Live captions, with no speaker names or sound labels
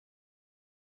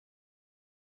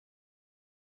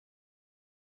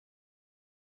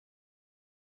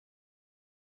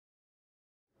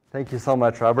Thank you so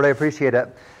much, Robert. I appreciate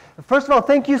it. First of all,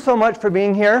 thank you so much for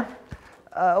being here.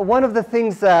 One of the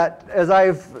things that, as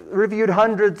I've reviewed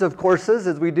hundreds of courses,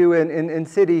 as we do in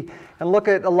City, and look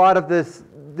at a lot of this,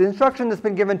 the instruction that's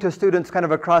been given to students kind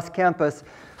of across campus,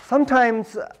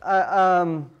 sometimes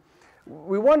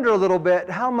we wonder a little bit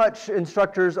how much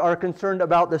instructors are concerned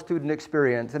about the student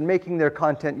experience and making their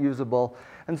content usable.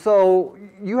 And so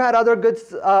you had other good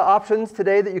options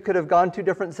today that you could have gone to,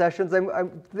 different sessions.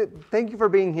 Thank you for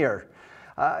being here.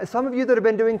 Some of you that have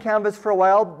been doing Canvas for a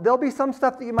while, there'll be some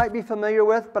stuff that you might be familiar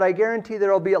with, but I guarantee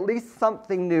there will be at least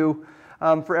something new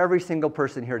for every single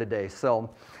person here today.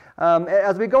 So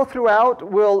as we go throughout,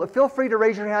 feel free to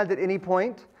raise your hand at any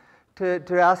point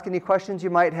to ask any questions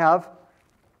you might have,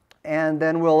 and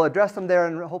then we'll address them there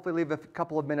and hopefully leave a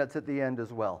couple of minutes at the end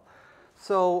as well.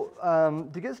 So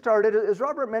to get started, as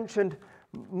Robert mentioned,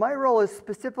 my role is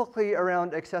specifically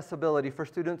around accessibility for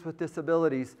students with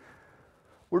disabilities.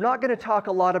 We're not going to talk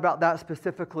a lot about that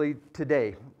specifically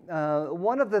today.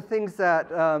 One of the things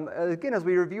that, again, as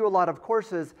we review a lot of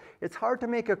courses, it's hard to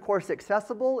make a course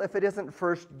accessible if it isn't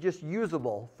first just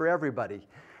usable for everybody.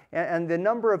 And the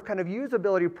number of kind of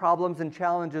usability problems and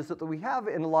challenges that we have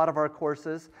in a lot of our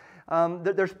courses,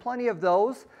 there's plenty of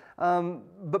those.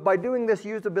 But by doing this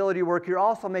usability work, you're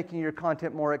also making your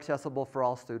content more accessible for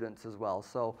all students as well.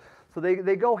 So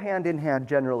they go hand in hand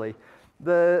generally.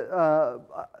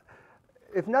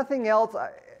 If nothing else,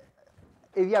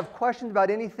 if you have questions about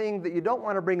anything that you don't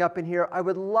want to bring up in here, I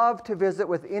would love to visit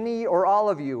with any or all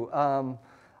of you.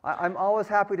 I'm always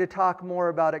happy to talk more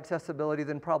about accessibility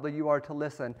than probably you are to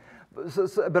listen.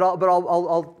 But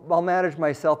I'll manage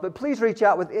myself. But please reach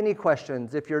out with any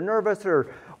questions. If you're nervous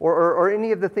or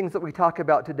any of the things that we talk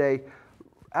about today,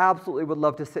 absolutely would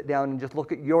love to sit down and just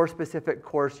look at your specific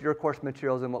course, your course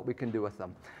materials, and what we can do with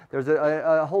them. There's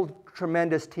a whole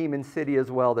tremendous team in City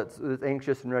as well that's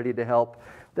anxious and ready to help.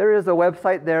 There is a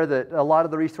website there that a lot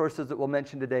of the resources that we'll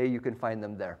mention today, you can find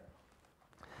them there.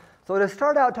 So to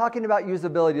start out talking about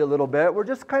usability a little bit, we're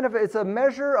just it's a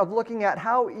measure of looking at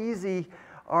how easy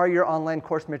are your online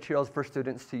course materials for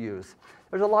students to use.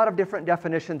 There's a lot of different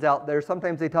definitions out there.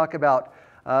 Sometimes they talk about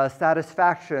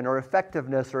satisfaction or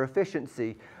effectiveness or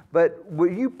efficiency. But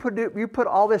when you put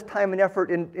all this time and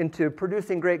effort into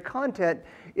producing great content,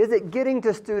 is it getting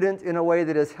to students in a way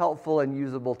that is helpful and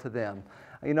usable to them?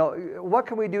 You know, what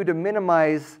can we do to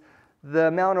minimize the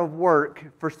amount of work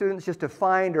for students just to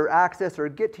find or access or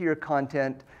get to your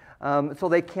content so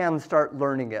they can start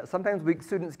learning it? Sometimes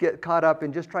students get caught up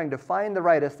in just trying to find the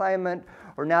right assignment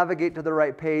or navigate to the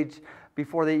right page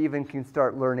before they even can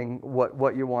start learning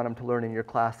what you want them to learn in your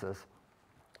classes.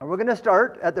 And we're going to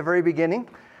start at the very beginning,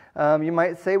 you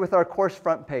might say, with our course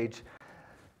front page.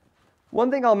 One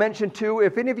thing I'll mention too,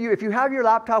 if you have your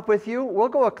laptop with you, we'll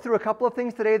go through a couple of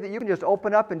things today that you can just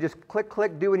open up and just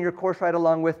click, do in your course right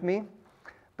along with me.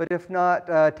 But if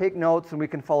not, take notes and we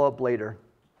can follow up later.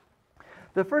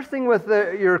 The first thing with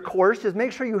your course is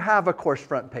make sure you have a course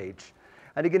front page.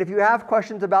 And again, if you have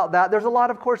questions about that, there's a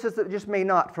lot of courses that just may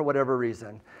not for whatever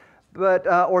reason. But,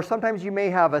 or sometimes you may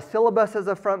have a syllabus as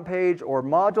a front page or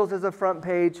modules as a front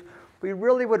page. We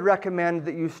really would recommend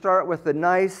that you start with a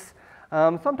nice,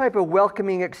 some type of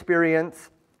welcoming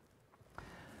experience.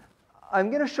 I'm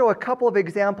going to show a couple of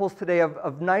examples today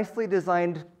of nicely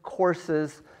designed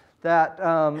courses that,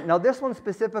 now this one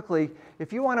specifically,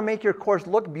 if you want to make your course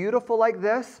look beautiful like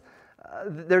this,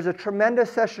 there's a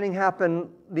tremendous sessioning happening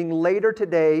later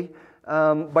today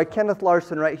by Kenneth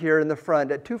Larson right here in the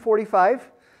front at 2:45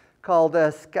 called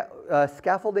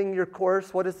Scaffolding Your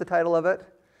Course. What is the title of it?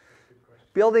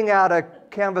 Building out a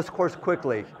Canvas course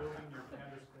quickly.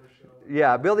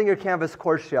 Yeah, building your Canvas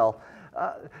course shell.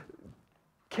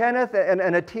 Kenneth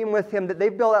and a team with him,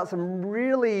 they've built out some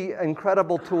really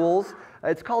incredible tools.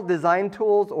 It's called Design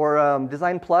Tools or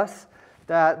Design Plus.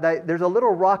 There's a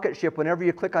little rocket ship whenever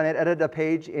you click on it, edit a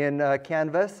page in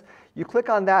Canvas. You click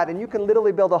on that and you can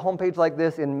literally build a homepage like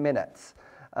this in minutes.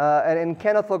 And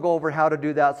Kenneth will go over how to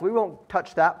do that. So we won't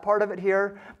touch that part of it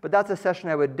here, but that's a session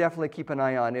I would definitely keep an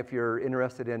eye on if you're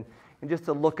interested in just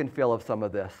the look and feel of some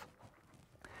of this.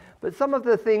 But some of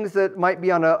the things that might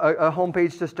be on a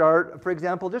homepage to start, for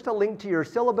example, just a link to your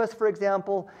syllabus, for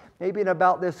example, maybe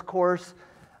about this course.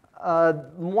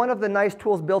 One of the nice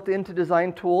tools built into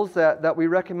Design Tools that we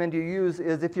recommend you use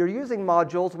is if you're using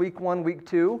modules, week 1, week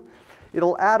 2,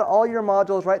 it'll add all your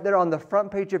modules right there on the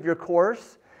front page of your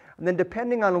course. And then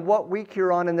depending on what week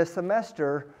you're on in the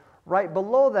semester, right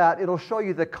below that, it'll show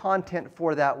you the content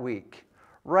for that week,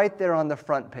 right there on the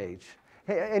front page.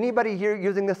 Hey, anybody here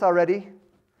using this already?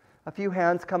 A few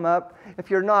hands come up.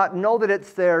 If you're not, know that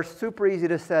it's there, super easy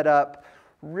to set up.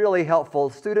 Really helpful.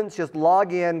 Students just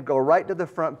log in, go right to the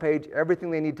front page,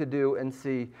 everything they need to do and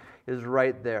see is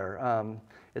right there.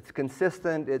 It's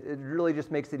consistent. It really just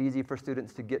makes it easy for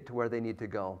students to get to where they need to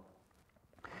go.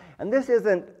 And this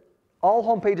isn't, all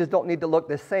home pages don't need to look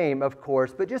the same, of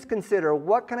course, but just consider,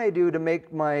 what can I do to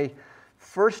make my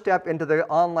first step into the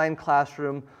online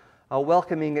classroom a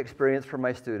welcoming experience for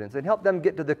my students and help them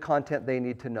get to the content they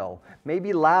need to know.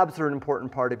 Maybe labs are an important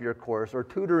part of your course, or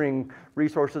tutoring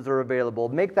resources are available.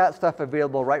 Make that stuff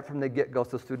available right from the get-go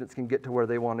so students can get to where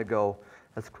they want to go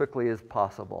as quickly as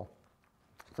possible.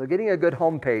 So getting a good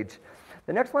home page.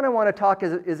 The next one I want to talk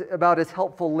is about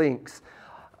helpful links.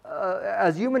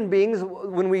 As human beings,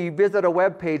 when we visit a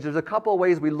web page, there's a couple of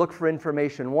ways we look for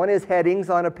information. One is headings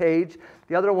on a page.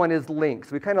 The other one is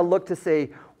links. We kind of look to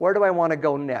say, where do I want to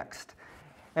go next?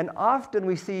 And often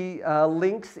we see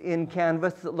links in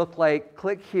Canvas that look like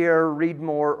click here, read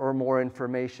more, or more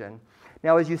information.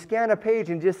 Now, as you scan a page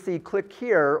and just see click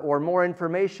here or more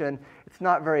information, it's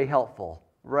not very helpful,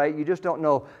 right? You just don't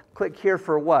know click here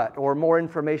for what or more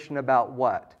information about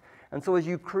what. And so as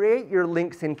you create your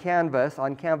links in Canvas,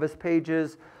 on Canvas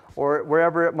pages or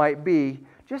wherever it might be,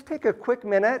 just take a quick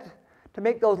minute to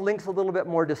make those links a little bit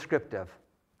more descriptive.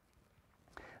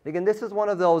 Again, this is one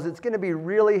of those, it's going to be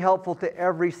really helpful to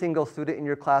every single student in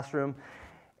your classroom.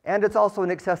 And it's also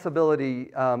an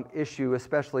accessibility issue,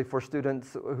 especially for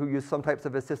students who use some types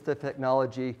of assistive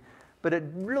technology. But it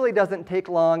really doesn't take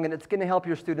long, and it's going to help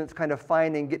your students kind of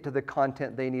find and get to the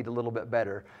content they need a little bit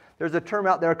better. There's a term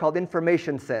out there called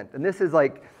information scent, and this is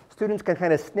like students can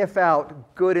kind of sniff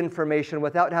out good information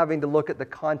without having to look at the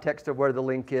context of where the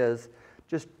link is.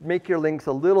 Just make your links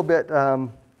a little bit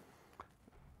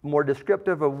more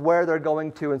descriptive of where they're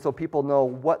going to, and so people know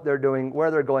what they're doing, where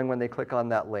they're going when they click on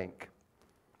that link.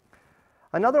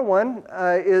 Another one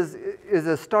is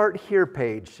a Start Here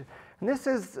page. And this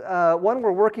is one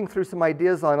we're working through some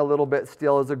ideas on a little bit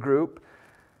still as a group.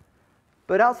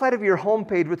 But outside of your home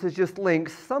page, which is just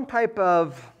links, some type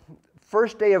of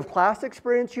first day of class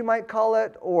experience, you might call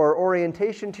it, or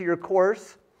orientation to your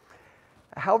course.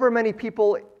 However many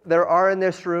people there are in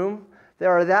this room, there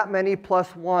are that many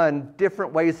plus one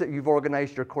different ways that you've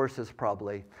organized your courses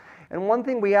probably. And one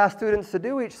thing we ask students to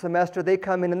do each semester, they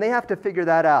come in and they have to figure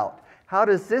that out. How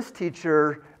does this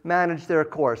teacher manage their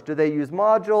course? Do they use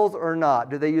modules or not?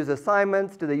 Do they use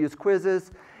assignments? Do they use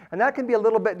quizzes? And that can be a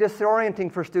little bit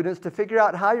disorienting for students to figure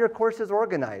out how your course is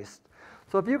organized.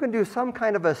 So if you can do some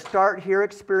kind of a Start Here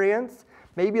experience,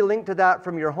 maybe link to that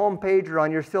from your home page or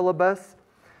on your syllabus.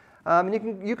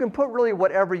 You can put really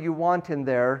whatever you want in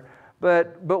there.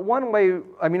 But one way,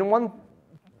 one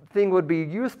thing would be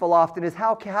useful often is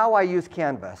how I use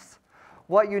Canvas.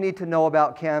 What you need to know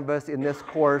about Canvas in this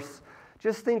course.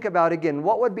 Just think about, again,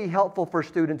 what would be helpful for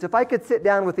students? If I could sit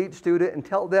down with each student and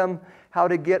tell them how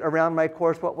to get around my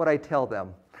course, what would I tell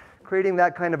them? Creating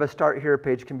that kind of a Start Here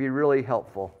page can be really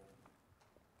helpful.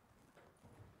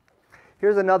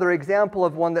 Here's another example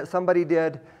of one that somebody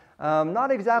did. Not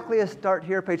exactly a Start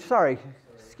Here page. Sorry,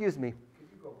 excuse me. Could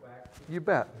you go back? You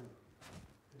bet.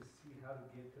 To see how to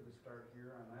get to the Start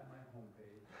Here? I'm at my home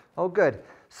page. Oh, good.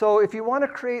 So if you want to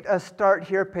create a Start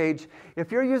Here page,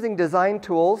 if you're using design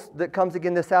tools that comes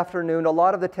again this afternoon, a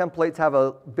lot of the templates have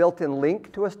a built-in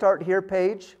link to a Start Here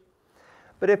page.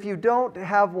 But if you don't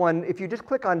have one, if you just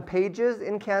click on Pages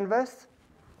in Canvas,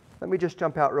 let me just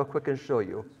jump out real quick and show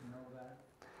you.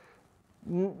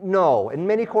 No, and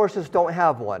many courses don't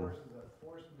have one. Courses that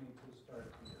force me to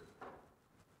Start Here.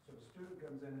 So if a student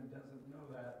comes in and doesn't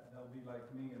know that, they'll be like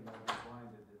me and they'll be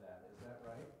blinded to that. Is that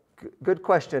right? Good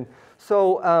question.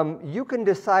 So you can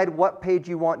decide what page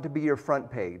you want to be your front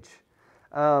page.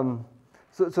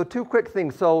 So two quick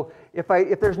things. So if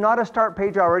there's not a Start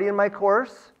page already in my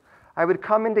course, I would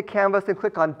come into Canvas and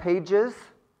click on Pages,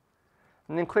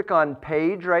 and then click on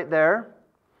Page right there.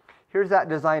 Here's that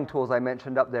design tools I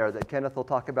mentioned up there that Kenneth will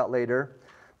talk about later.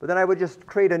 But then I would just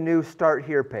create a new Start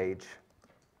Here page.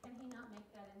 Can he not make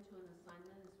that into an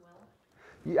assignment as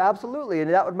well? Yeah, absolutely,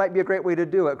 and that might be a great way to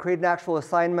do it. Create an actual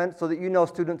assignment so that you know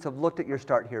students have looked at your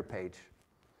Start Here page.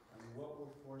 And what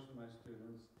will force my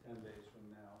students 10 days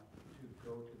from now to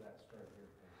go to that Start Here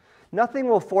page? Nothing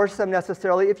will force them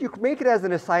necessarily. If you make it as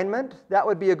an assignment, that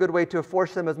would be a good way to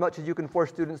force them as much as you can force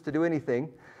students to do anything.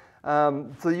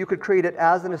 So you could create it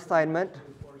as an assignment.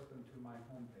 Force them to my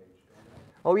home page, don't I?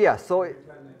 Oh yes, so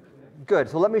good.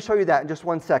 So let me show you that in just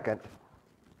one second.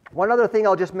 One other thing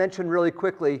I'll just mention really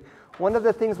quickly. One of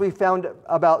the things we found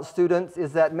about students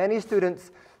is that many students,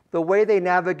 the way they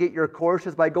navigate your course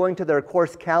is by going to their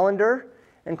course calendar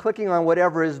and clicking on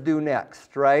whatever is due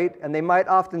next, right? And they might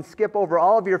often skip over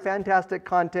all of your fantastic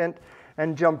content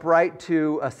and jump right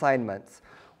to assignments.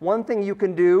 One thing you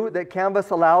can do that Canvas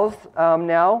allows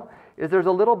now is there's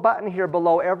a little button here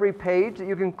below every page that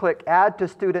you can click Add to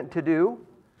Student To Do.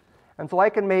 And so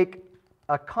I can make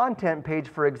a content page,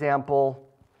 for example,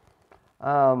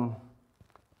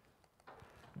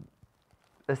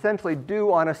 essentially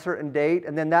due on a certain date,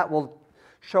 and then that will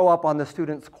show up on the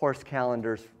students' course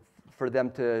calendars for them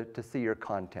to see your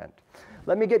content.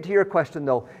 Let me get to your question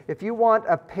though. If you want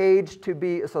a page to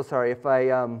be, so sorry if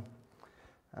I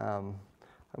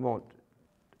won't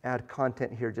add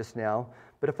content here just now,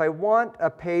 but if I want a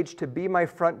page to be my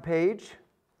front page,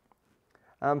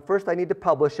 first I need to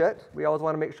publish it. We always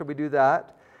want to make sure we do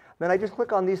that. Then I just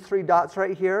click on these three dots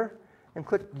right here and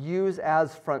click Use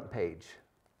as Front Page.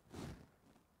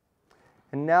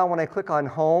 And now when I click on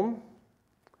Home,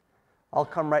 I'll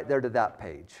come right there to that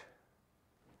page.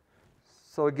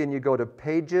 So again, you go to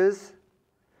Pages,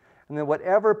 and then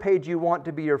whatever page you want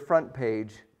to be your front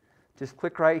page, just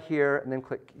click right here and then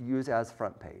click Use as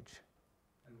Front Page.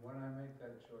 And when I make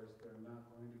that choice, they're not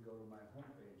going to go to my home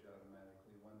page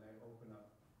automatically when they open up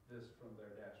this from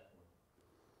their dashboard.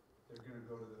 They're going to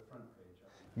go to the front page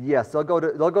automatically. Yes,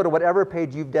 they'll go to whatever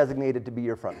page you've designated to be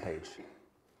your front page.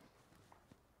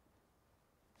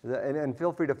 And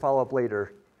feel free to follow up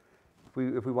later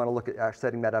if we want to look at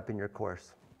setting that up in your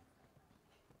course.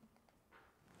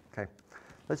 Okay,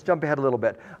 let's jump ahead a little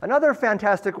bit. Another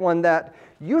fantastic one that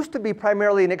used to be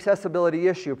primarily an accessibility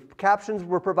issue. Captions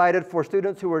were provided for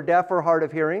students who were deaf or hard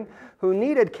of hearing who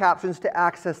needed captions to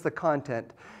access the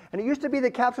content. And it used to be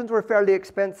that captions were fairly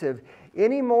expensive.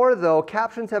 Anymore, though,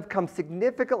 captions have come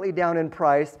significantly down in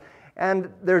price,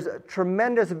 and there's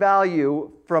tremendous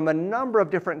value from a number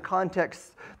of different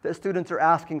contexts that students are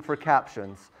asking for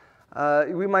captions.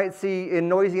 We might see in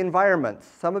noisy environments.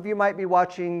 Some of you might be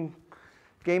watching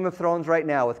Game of Thrones right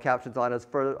now with captions on, as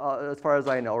far as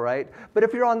I know, right? But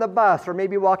if you're on the bus or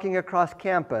maybe walking across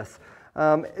campus,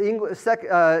 English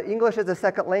as a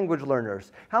second language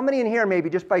learners. How many in here, maybe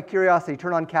just by curiosity,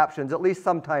 turn on captions, at least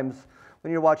sometimes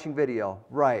when you're watching video?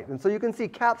 Right. And so you can see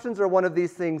captions are one of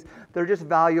these things. They're just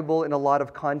valuable in a lot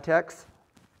of contexts.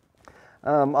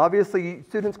 Obviously,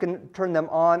 students can turn them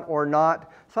on or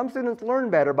not. Some students learn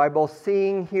better by both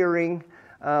seeing, hearing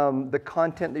the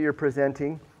content that you're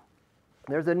presenting.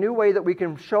 There's a new way that we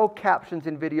can show captions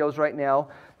in videos right now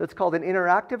that's called an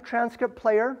interactive transcript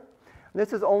player. And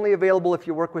this is only available if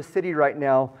you work with City right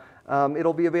now.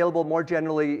 It'll be available more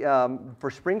generally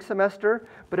for spring semester,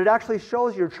 but it actually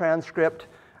shows your transcript.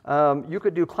 You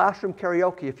could do classroom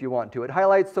karaoke if you want to. It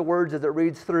highlights the words as it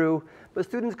reads through, but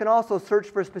students can also search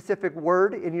for a specific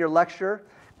word in your lecture,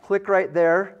 click right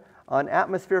there on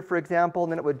atmosphere, for example,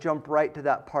 and then it would jump right to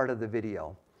that part of the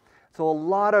video. So a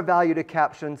lot of value to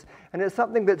captions, and it's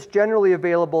something that's generally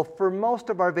available for most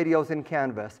of our videos in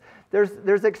Canvas.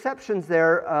 There's exceptions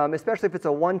there, especially if it's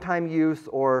a one-time use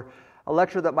or a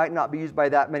lecture that might not be used by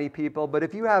that many people, but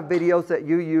if you have videos that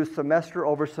you use semester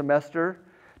over semester,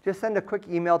 just send a quick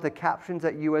email to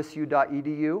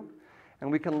captions@usu.edu,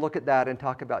 and we can look at that and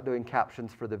talk about doing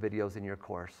captions for the videos in your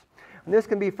course. And this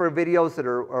can be for videos that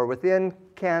are within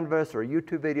Canvas or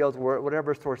YouTube videos,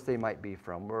 whatever source they might be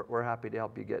from. We're happy to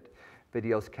help you get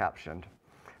videos captioned.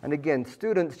 And again,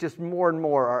 students just more and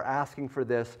more are asking for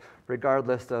this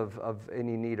regardless of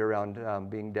any need around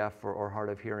being deaf or hard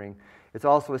of hearing. It's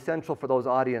also essential for those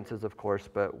audiences, of course,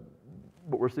 but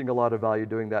we're seeing a lot of value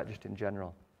doing that just in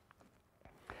general.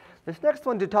 This next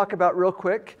one to talk about real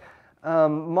quick,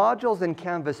 modules and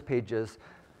Canvas pages.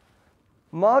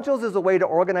 Modules is a way to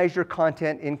organize your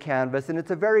content in Canvas, and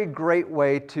it's a very great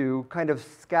way to kind of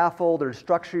scaffold or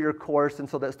structure your course and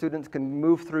so that students can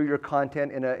move through your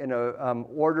content in a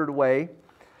ordered way.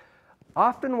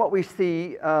 Often what we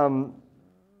see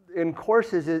in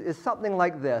courses is something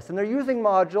like this, and they're using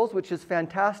modules, which is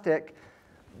fantastic,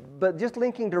 but just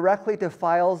linking directly to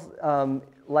files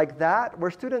like that,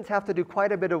 where students have to do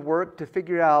quite a bit of work to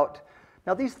figure out,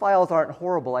 now these files aren't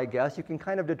horrible, I guess. You can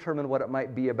kind of determine what it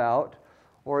might be about,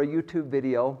 or a YouTube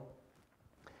video.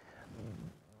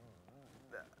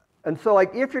 And so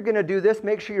like if you're going to do this,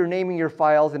 make sure you're naming your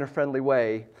files in a friendly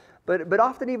way. But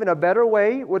often even a better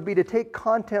way would be to take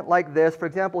content like this. For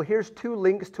example, here's 2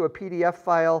 links to a PDF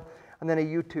file and then a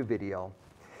YouTube video.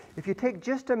 If you take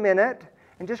just a minute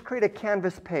and just create a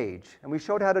Canvas page, and we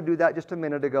showed how to do that just a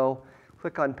minute ago,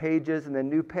 click on Pages and then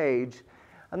New Page,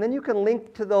 and then you can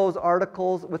link to those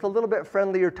articles with a little bit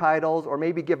friendlier titles, or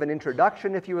maybe give an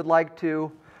introduction if you would like to.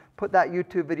 Put that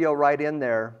YouTube video right in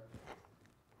there.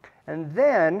 And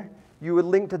then you would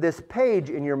link to this page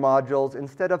in your modules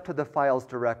instead of to the files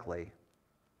directly.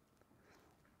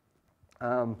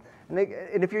 And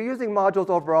if you're using modules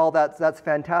overall, that's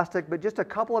fantastic, but just a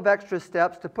couple of extra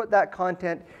steps to put that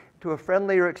content to a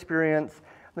friendlier experience,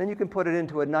 and then you can put it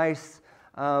into a nice,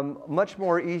 much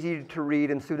more easy to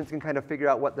read, and students can kind of figure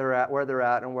out what they're at, where they're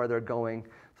at, and where they're going.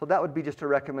 So that would be just a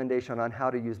recommendation on how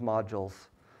to use modules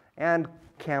and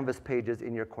Canvas pages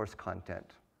in your course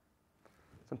content.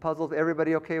 Some puzzles,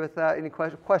 everybody okay with that? Any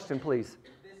question, please?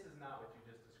 This is not what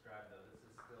you just described, though. This is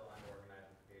still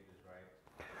unorganized pages, right?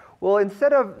 Well,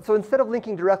 instead of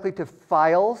linking directly to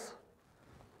files,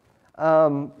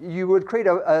 you would create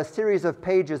a series of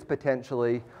pages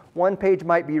potentially. One page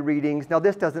might be readings. Now,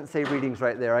 this doesn't say readings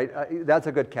right there. That's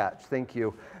a good catch. Thank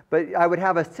you. But I would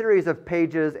have a series of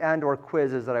pages and or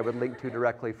quizzes that I would link to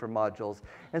directly for modules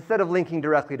instead of linking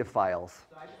directly to files.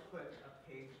 So I just put a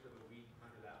page for the week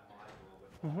under that module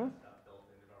with all that stuff built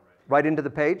in it already. Right into the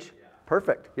page? Yeah.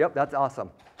 Perfect. Yep, that's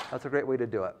awesome. That's a great way to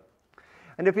do it.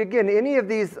 And if, again, any of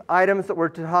these items that we're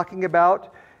talking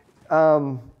about,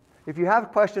 if you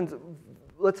have questions,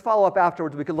 let's follow up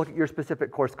afterwards. We can look at your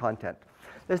specific course content.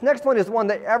 This next one is one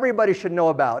that everybody should know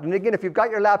about. And again, if you've got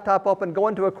your laptop open, go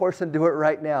into a course and do it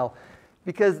right now,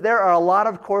 because there are a lot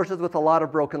of courses with a lot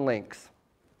of broken links.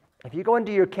 If you go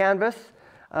into your Canvas,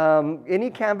 any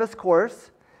Canvas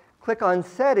course, click on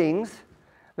Settings,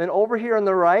 then over here on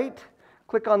the right,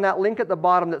 click on that link at the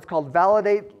bottom that's called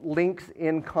Validate Links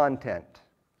in Content.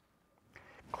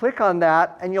 Click on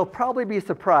that, and you'll probably be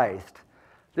surprised.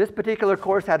 This particular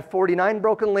course had 49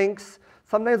 broken links.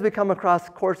 Sometimes we come across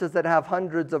courses that have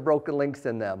hundreds of broken links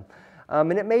in them.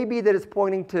 And it may be that it's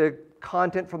pointing to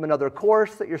content from another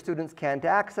course that your students can't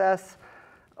access,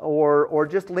 or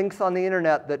just links on the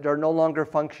internet that are no longer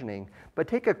functioning. But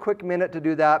take a quick minute to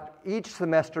do that each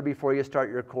semester before you start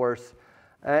your course.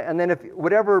 And then if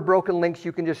whatever broken links,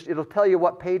 you can it'll tell you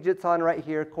what page it's on right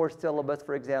here, course syllabus,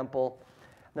 for example.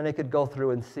 Then I could go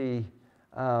through and see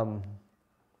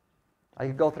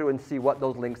what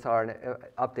those links are and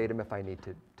update them if I need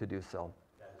to do so.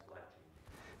 That is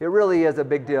life-changing. It really is a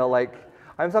big deal. Like,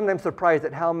 I'm sometimes surprised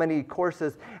at how many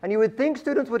courses, and you would think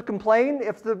students would complain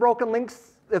if the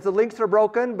links are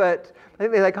broken, but I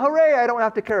think they're like, hooray, I don't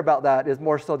have to care about that, is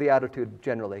more so the attitude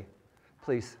generally.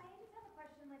 Please. I just have a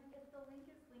question, like, if the link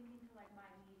is linking to, like, my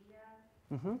media,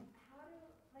 how do,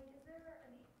 like, is there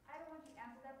any, I don't want you to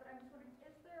answer that, but I'm just wondering,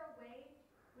 is there a way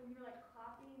when you're, like,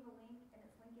 copying the link and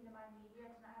it's linking to my media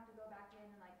to not have to go back in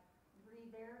and, like,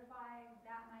 re-verify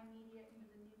that my media into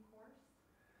the new course?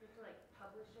 You have to, like,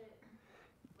 publish it?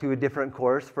 To a different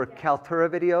course for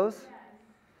Kaltura videos?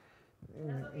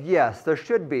 Yeah. Yes, there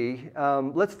should be.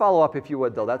 Let's follow up if you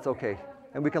would, though. That's okay.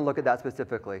 And we can look at that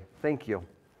specifically. Thank you.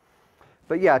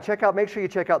 But yeah, make sure you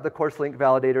check out the course link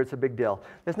validator. It's a big deal.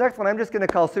 This next one I'm just going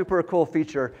to call super cool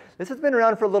feature. This has been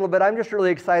around for a little bit. I'm just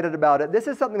really excited about it. This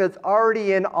is something that's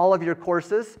already in all of your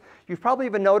courses. You've probably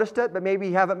even noticed it, but maybe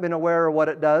you haven't been aware of what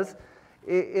it does.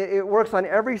 It works on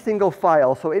every single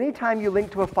file. So anytime you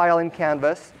link to a file in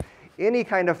Canvas, any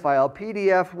kind of file,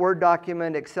 PDF, Word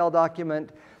document, Excel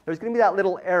document, there's going to be that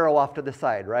little arrow off to the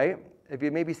side, right? Have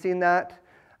you maybe seen that?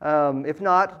 If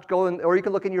not, go in, or you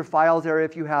can look in your files area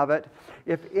if you have it.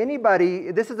 If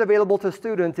anybody, this is available to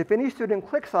students, if any student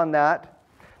clicks on that,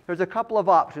 there's a couple of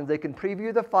options. They can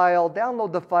preview the file,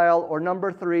 download the file, or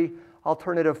number 3,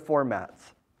 alternative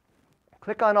formats.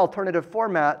 Click on alternative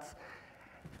formats.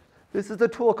 This is a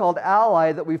tool called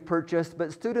Ally that we've purchased,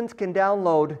 but students can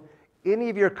download any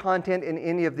of your content in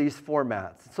any of these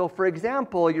formats. So for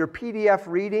example, your PDF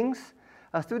readings,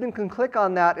 a student can click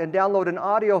on that and download an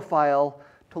audio file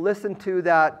to listen to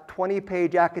that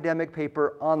 20-page academic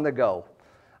paper on the go,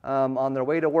 on their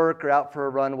way to work or out for a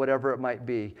run, whatever it might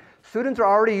be. Students are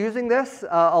already using this.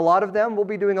 A lot of them will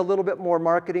be doing a little bit more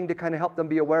marketing to kind of help them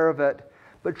be aware of it.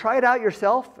 But try it out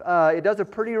yourself. It does a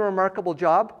pretty remarkable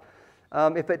job.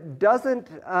 If it doesn't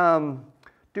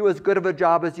do as good of a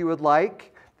job as you would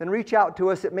like, then reach out to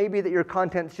us. It may be that your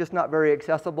content's just not very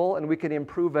accessible, and we can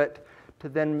improve it to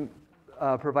then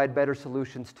provide better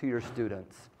solutions to your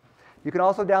students. You can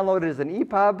also download it as an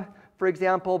EPUB, for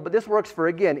example, but this works for,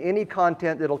 again, any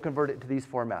content that'll convert it to these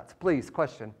formats. Please,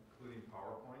 question? Including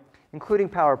PowerPoint? Including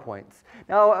PowerPoints.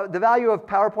 Now, the value of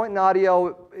PowerPoint and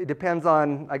audio, it depends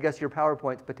on, I guess, your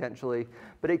PowerPoints potentially,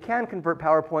 but it can convert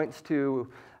PowerPoints to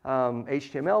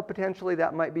HTML potentially.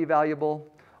 That might be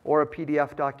valuable, or a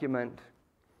PDF document.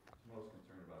 Most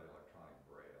concerned about electronic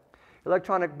braille.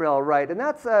 Electronic braille, right. And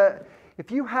that's,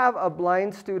 if you have a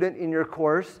blind student in your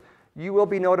course, you will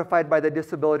be notified by the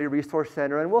Disability Resource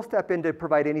Center, and we'll step in to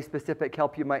provide any specific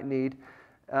help you might need.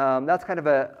 That's kind of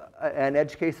an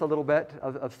edge case a little bit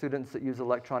of students that use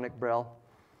electronic braille.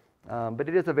 But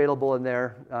it is available in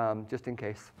there just in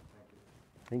case.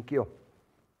 Thank you.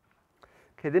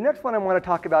 Okay, the next one I want to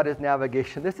talk about is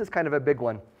navigation. This is kind of a big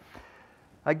one.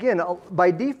 Again, by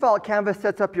default, Canvas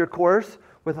sets up your course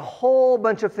with a whole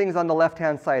bunch of things on the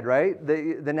left-hand side, right?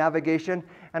 The navigation,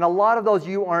 and a lot of those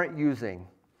you aren't using.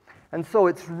 And so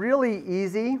it's really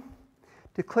easy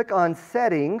to click on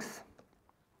Settings.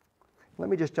 Let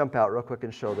me just jump out real quick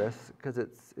and show this, because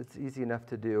it's easy enough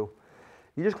to do.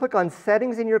 You just click on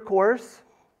Settings in your course,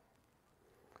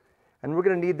 and we're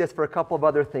going to need this for a couple of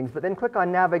other things, but then click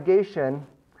on Navigation,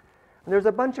 and there's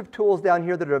a bunch of tools down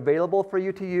here that are available for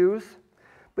you to use.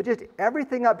 But just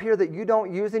everything up here that you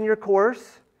don't use in your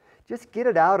course, just get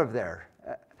it out of there.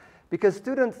 Because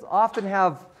students often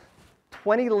have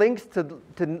 20 links to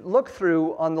look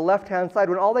through on the left-hand side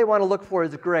when all they want to look for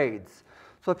is grades.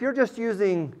 So if you're just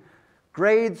using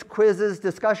grades, quizzes,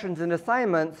 discussions, and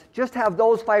assignments, just have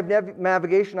those 5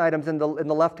 navigation items in the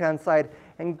left-hand side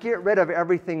and get rid of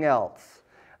everything else.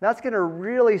 That's going to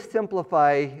really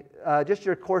simplify just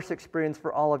your course experience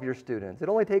for all of your students. It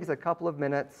only takes a couple of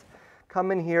minutes.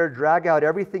 Come in here, drag out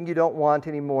everything you don't want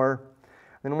anymore.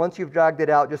 And once you've dragged it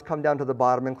out, just come down to the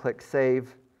bottom and click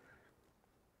Save.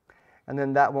 And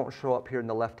then that won't show up here in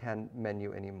the left-hand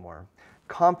menu anymore.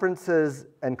 Conferences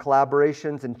and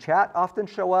collaborations and chat often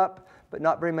show up, but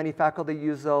not very many faculty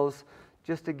use those.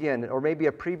 Just again, or maybe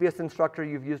a previous instructor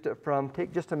you've used it from,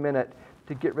 take just a minute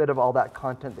to get rid of all that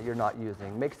content that you're not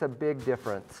using. Makes a big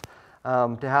difference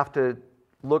to have to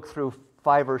look through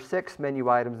 5 or 6 menu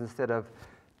items instead of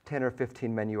 10 or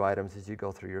 15 menu items as you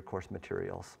go through your course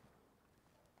materials.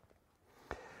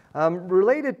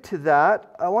 Related to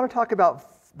that, I want to talk about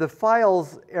the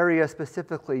files area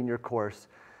specifically in your course.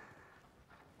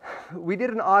 We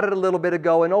did an audit a little bit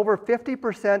ago, and over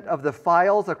 50% of the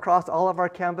files across all of our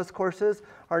Canvas courses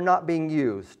are not being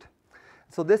used.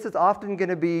 So this is often going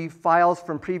to be files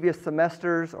from previous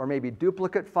semesters, or maybe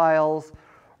duplicate files,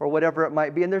 or whatever it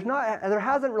might be. And there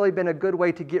hasn't really been a good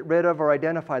way to get rid of or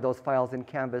identify those files in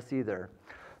Canvas either.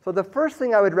 So the first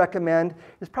thing I would recommend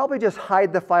is probably just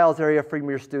hide the files area from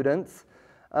your students.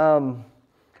 In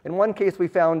one case, we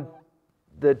found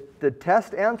the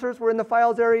test answers were in the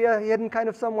files area, hidden kind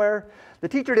of somewhere. The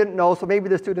teacher didn't know, so maybe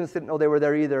the students didn't know they were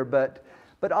there either. But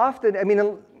often, I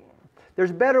mean,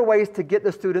 there's better ways to get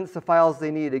the students the files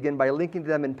they need, again, by linking to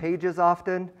them in pages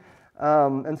often.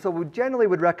 And so we generally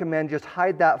would recommend just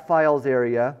hide that files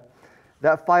area,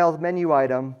 that files menu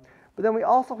item. But then we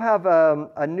also have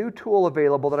a new tool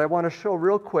available that I want to show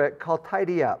real quick called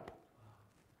Tidy Up.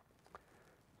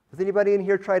 Has anybody in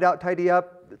here tried out Tidy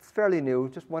Up? It's fairly new,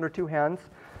 just 1 or 2 hands.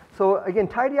 So again,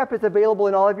 Tidy Up is available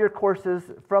in all of your courses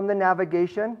from the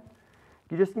navigation.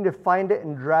 You just need to find it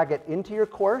and drag it into your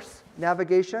course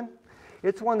navigation.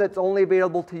 It's one that's only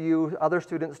available to you. Other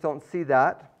students don't see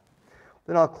that.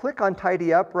 Then I'll click on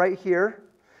Tidy Up right here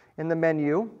in the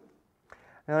menu.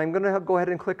 And I'm going to go ahead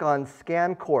and click on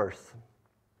Scan Course.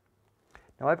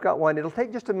 Now I've got one. It'll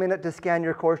take just a minute to scan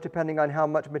your course depending on how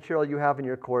much material you have in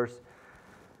your course.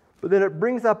 But then it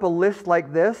brings up a list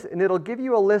like this, and it'll give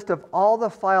you a list of all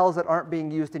the files that aren't being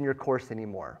used in your course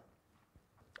anymore.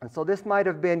 And so this might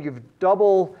have been you've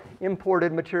double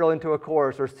imported material into a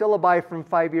course, or syllabi from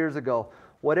 5 years ago,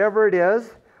 whatever it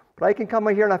is. But I can come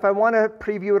in here, and if I want to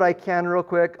preview it, I can real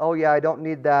quick. Oh yeah, I don't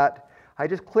need that. I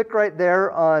just click right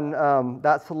there on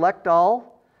that Select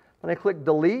All, and I click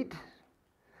Delete,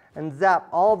 and zap,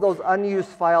 all of those unused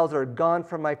files are gone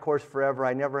from my course forever.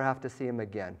 I never have to see them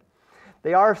again.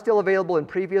 They are still available in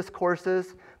previous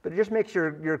courses, but it just makes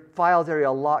your files area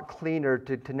a lot cleaner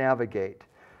to navigate.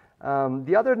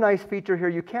 The other nice feature here,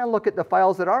 you can look at the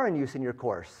files that are in use in your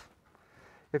course.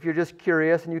 If you're just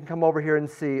curious, and you can come over here and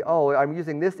see, oh, I'm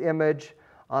using this image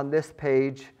on this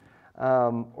page,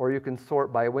 or you can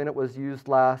sort by when it was used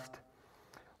last.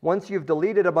 Once you've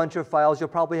deleted a bunch of files, you'll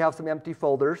probably have some empty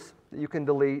folders that you can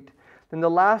delete. Then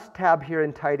the last tab here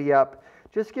in Tidy Up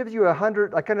just gives you kind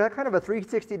of a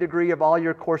 360 degree of all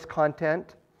your course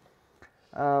content.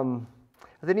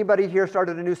 Has anybody here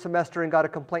started a new semester and got a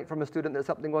complaint from a student that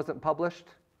something wasn't published?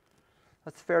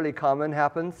 That's fairly common,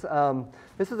 happens.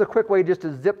 This is a quick way just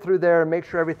to zip through there and make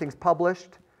sure everything's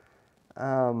published.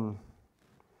 Or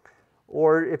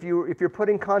if you're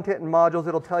putting content in modules,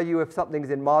 it'll tell you if something's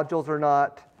in modules or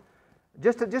not.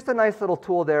 Just a nice little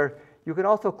tool there. You can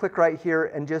also click right here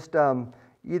and just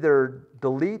either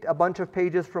delete a bunch of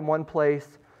pages from one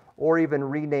place or even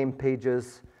rename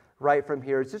pages right from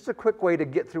here. It's just a quick way to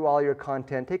get through all your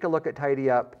content. Take a look at Tidy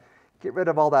Up. Get rid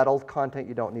of all that old content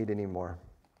you don't need anymore.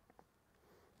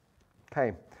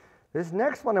 Okay, this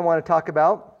next one I want to talk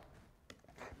about,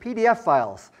 PDF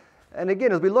files. And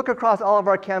again, as we look across all of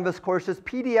our Canvas courses,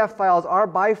 PDF files are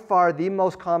by far the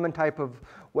most common type of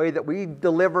way that we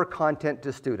deliver content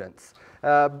to students.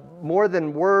 more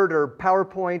than Word or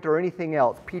PowerPoint or anything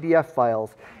else, PDF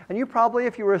files. And you probably,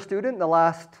 if you were a student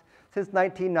since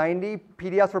 1990,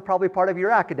 PDFs were probably part of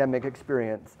your academic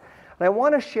experience. And I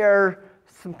want to share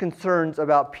some concerns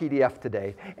about PDF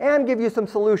today and give you some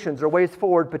solutions or ways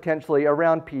forward potentially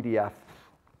around PDF.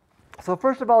 So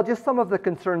first of all, just some of the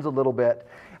concerns a little bit.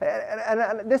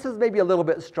 And this is maybe a little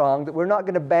bit strong, that we're not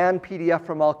going to ban PDF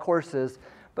from all courses,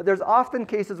 but there's often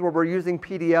cases where we're using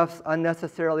PDFs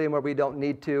unnecessarily and where we don't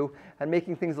need to, and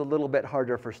making things a little bit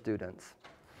harder for students.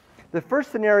 The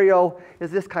first scenario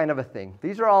is this kind of a thing.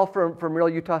 These are all from real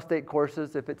Utah State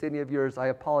courses. If it's any of yours, I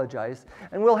apologize,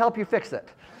 and we'll help you fix it.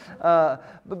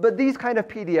 But these kind of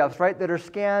PDFs, right, that are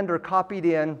scanned or copied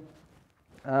in,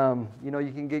 you know,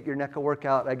 you can get your NECA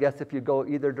workout, I guess, if you go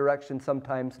either direction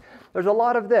sometimes. There's a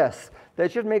lot of this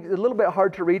that should make it a little bit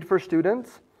hard to read for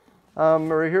students.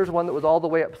 Or here's one that was all the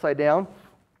way upside down.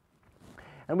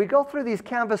 And we go through these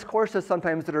Canvas courses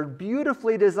sometimes that are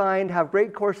beautifully designed, have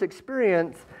great course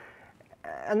experience,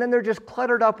 and then they're just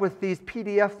cluttered up with these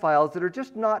PDF files that are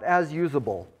just not as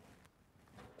usable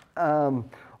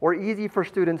or easy for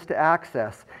students to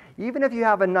access. Even if you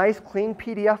have a nice clean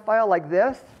PDF file like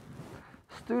this,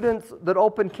 students that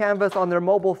open Canvas on their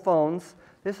mobile phones,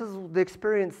 this is the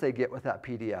experience they get with that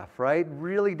PDF, right?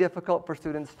 Really difficult for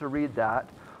students to read that.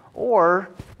 Or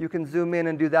you can zoom in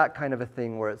and do that kind of a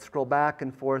thing where it scroll back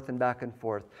and forth and back and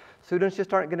forth. Students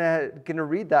just aren't gonna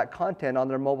read that content on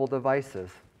their mobile devices.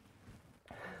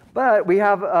 But we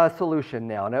have a solution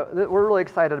now, and we're really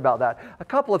excited about that. A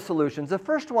couple of solutions. The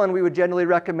first one we would generally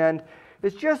recommend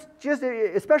is just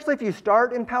especially if you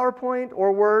start in PowerPoint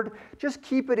or Word, just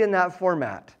keep it in that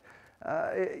format.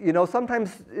 You know,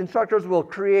 sometimes instructors will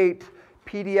create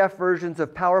PDF versions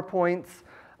of PowerPoints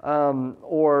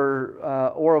or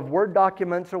of Word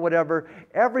documents or whatever.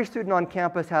 Every student on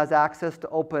campus has access to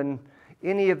open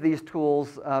any of these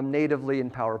tools natively in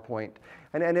PowerPoint.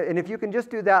 And if you can just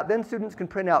do that, then students can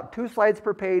print out 2 slides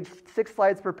per page, 6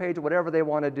 slides per page, whatever they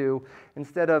want to do,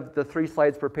 instead of the 3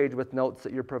 slides per page with notes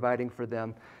that you're providing for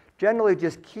them. Generally,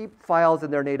 just keep files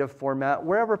in their native format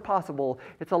wherever possible.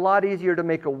 It's a lot easier to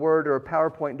make a Word or a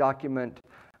PowerPoint document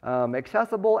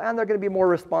accessible, and they're going to be more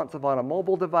responsive on a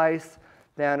mobile device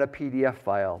than a PDF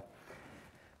file.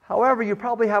 However, you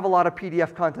probably have a lot of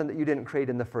PDF content that you didn't create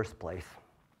in the first place.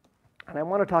 And I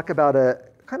want to talk about a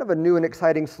kind of a new and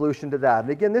exciting solution to that. And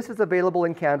again, this is available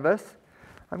in Canvas.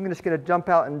 I'm just going to jump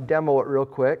out and demo it real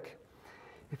quick.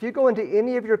 If you go into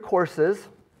any of your courses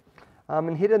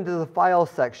and hit into the Files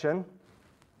section,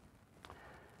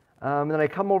 and then I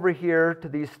come over here to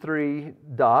these 3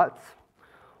 dots,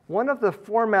 one of the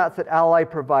formats that Ally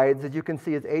provides, as you can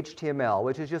see, is HTML,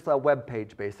 which is just a web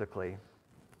page, basically.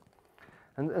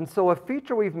 And so a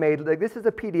feature we've made, like this is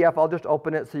a PDF. I'll just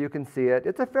open it so you can see it.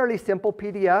 It's a fairly simple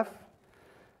PDF,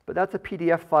 but that's a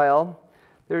PDF file.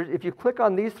 If you click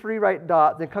on these 3 right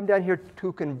dots and come down here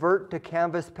to convert to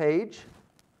Canvas page,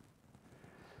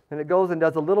 then it goes and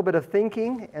does a little bit of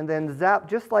thinking, and then zap,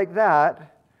 just like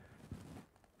that.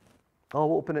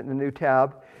 I'll open it in a new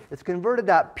tab. It's converted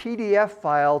that PDF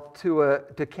file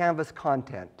to Canvas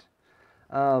content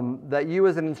that you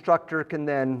as an instructor can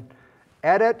then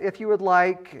edit if you would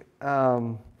like.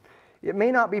 It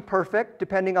may not be perfect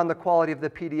depending on the quality of the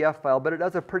PDF file, but it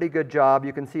does a pretty good job.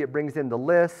 You can see it brings in the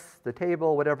lists, the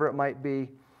table, whatever it might be.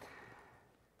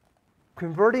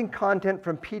 Converting content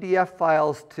from PDF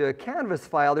files to a Canvas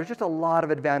file, there's just a lot of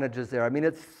advantages there. I mean,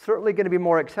 it's certainly going to be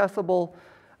more accessible,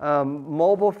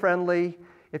 mobile friendly.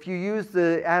 If you use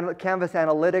the Canvas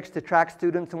analytics to track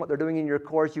students and what they're doing in your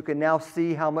course, you can now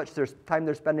see how much time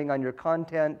they're spending on your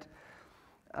content.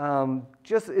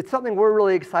 It's something we're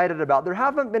really excited about. There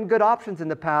haven't been good options in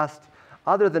the past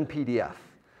other than PDF.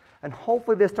 And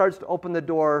hopefully this starts to open the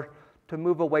door to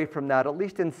move away from that, at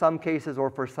least in some cases or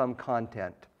for some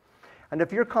content. And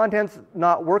if your content's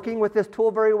not working with this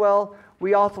tool very well,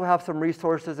 we also have some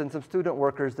resources and some student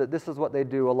workers that this is what they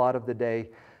do a lot of the day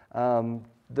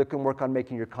that can work on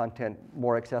making your content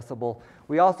more accessible.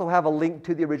 We also have a link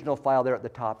to the original file there at the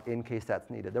top in case that's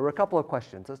needed. There were a couple of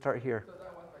questions. Let's start here. So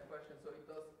that was my question. So it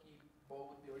does keep both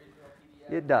the original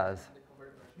PDF It does. and the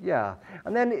converted version? Yeah,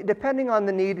 and then depending on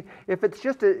the need, if it's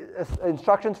just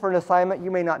instructions for an assignment,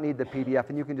 you may not need the PDF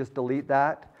and you can just delete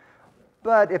that.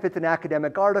 But if it's an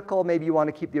academic article, maybe you want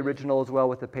to keep the original as well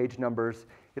with the page numbers.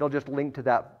 It'll just link to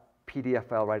that PDF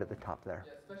file right at the top there.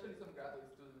 Yeah, especially some graduate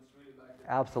students really like it.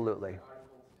 Absolutely.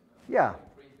 Articles, Yeah.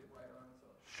 print it right on, so.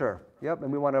 Sure, yep,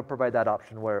 and we want to provide that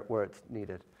option where it's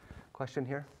needed. Question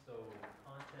here? So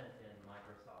content in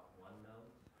Microsoft OneNote,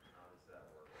 how does that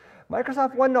work?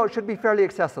 Microsoft OneNote should be fairly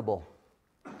accessible.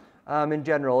 in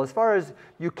general. As far as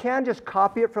you can just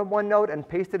copy it from OneNote and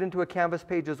paste it into a Canvas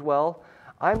page as well.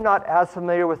 I'm not as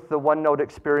familiar with the OneNote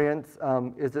experience.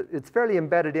 It's fairly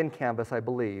embedded in Canvas, I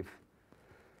believe.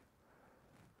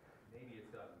 Maybe it's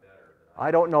gotten better. I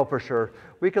don't know for sure.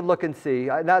 We could look and see.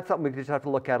 That's something we just have to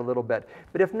look at a little bit.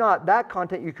 But if not, that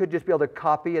content you could just be able to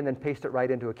copy and then paste it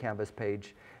right into a Canvas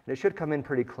page. And it should come in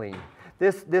pretty clean.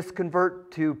 This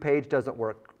convert to page doesn't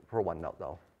work for OneNote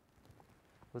though.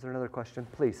 Was there another question?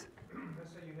 Please.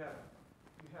 Let's say you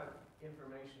have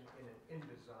information in an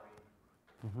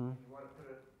InDesign. Mm-hmm. You want to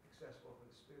put it accessible for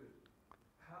the student.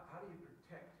 How do you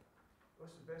protect?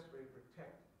 What's the best way to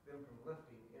protect them from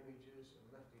lifting images and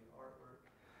lifting artwork?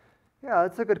 Yeah,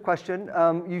 that's a good question.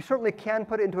 You certainly can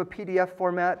put it into a PDF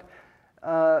format.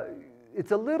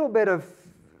 It's a little bit of,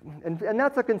 and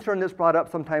that's a concern that's brought up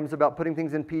sometimes about putting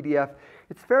things in PDF.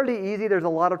 It's fairly easy. There's a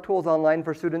lot of tools online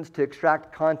for students to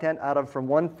extract content from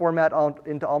one format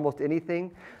into almost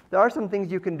anything. There are some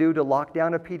things you can do to lock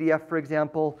down a PDF, for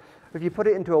example. If you put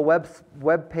it into a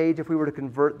web page, if we were to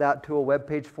convert that to a web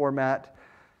page format,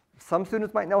 some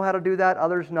students might know how to do that,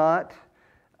 others not.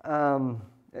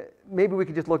 Maybe we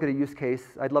could just look at a use case.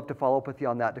 I'd love to follow up with you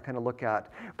on that to kind of look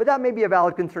at. But that may be a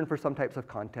valid concern for some types of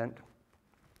content.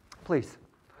 Please.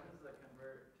 How does the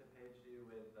convert to page do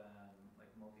with like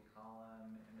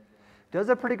multi-column images? Does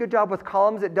a pretty good job with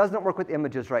columns. It doesn't work with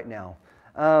images right now.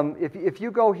 If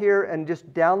you go here and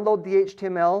just download the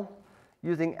HTML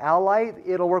using Ally,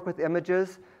 it'll work with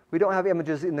images. We don't have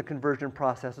images in the conversion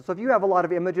process. So if you have a lot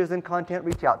of images and content,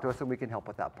 reach out to us and we can help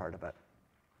with that part of it.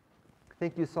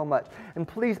 Thank you so much. And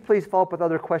please follow up with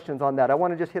other questions on that. I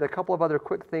want to just hit a couple of other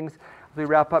quick things as we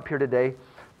wrap up here today.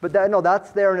 But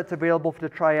that's there and it's available to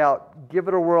try out. Give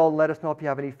it a whirl and let us know if you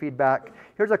have any feedback.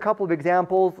 Here's a couple of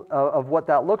examples of what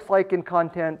that looks like in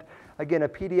content. Again, a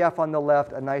PDF on the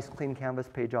left, a nice clean Canvas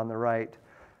page on the right.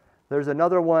 There's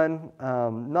another one,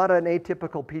 not an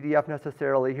atypical PDF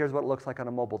necessarily. Here's what it looks like on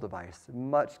a mobile device.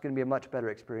 It's going to be a much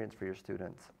better experience for your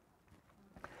students.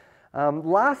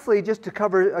 Lastly, just to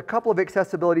cover a couple of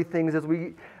accessibility things as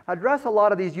we address a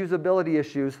lot of these usability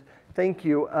issues, thank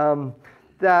you,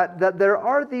 that there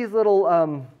are these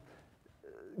little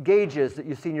gauges that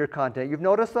you see in your content. You've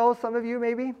noticed those, some of you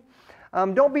maybe?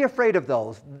 Don't be afraid of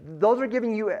those. Those are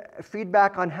giving you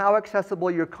feedback on how accessible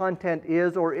your content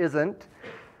is or isn't.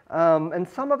 And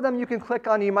some of them you can click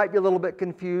on, you might be a little bit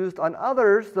confused. On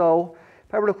others, though,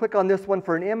 if I were to click on this one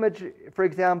for an image, for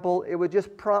example, it would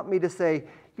just prompt me to say,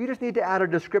 you just need to add a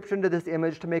description to this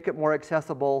image to make it more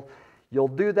accessible. You'll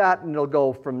do that and it'll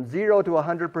go from 0 to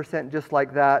 100% just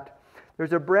like that.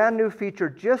 There's a brand new feature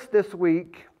just this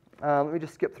week. Let me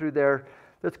just skip through there.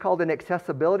 That's called an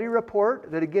accessibility report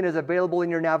that again is available in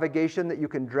your navigation that you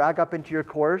can drag up into your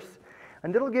course.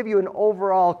 And it'll give you an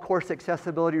overall course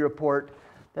accessibility report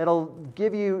that'll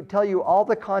tell you all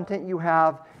the content you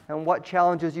have and what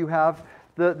challenges you have.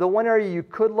 The one area you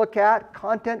could look at,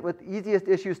 content with easiest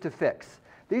issues to fix.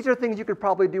 These are things you could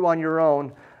probably do on your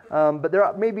own, but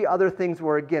there may be other things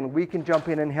where, again, we can jump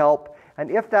in and help. And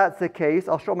if that's the case,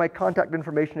 I'll show my contact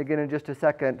information again in just a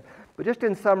second. But just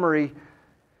in summary,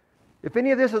 if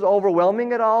any of this is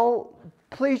overwhelming at all,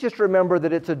 please just remember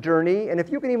that it's a journey. And if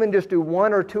you can even just do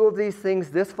 1 or 2 of these things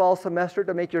this fall semester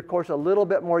to make your course a little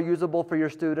bit more usable for your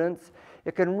students,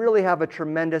 it can really have a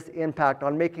tremendous impact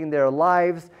on making their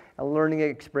lives and learning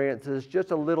experiences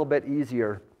just a little bit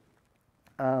easier.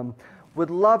 Would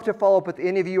love to follow up with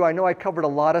any of you. I know I covered a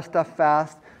lot of stuff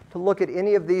fast. To look at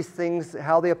any of these things,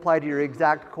 how they apply to your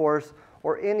exact course,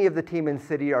 or any of the team in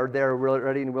City are there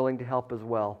ready and willing to help as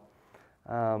well.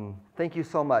 Thank you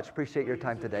so much. Appreciate your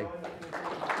time today.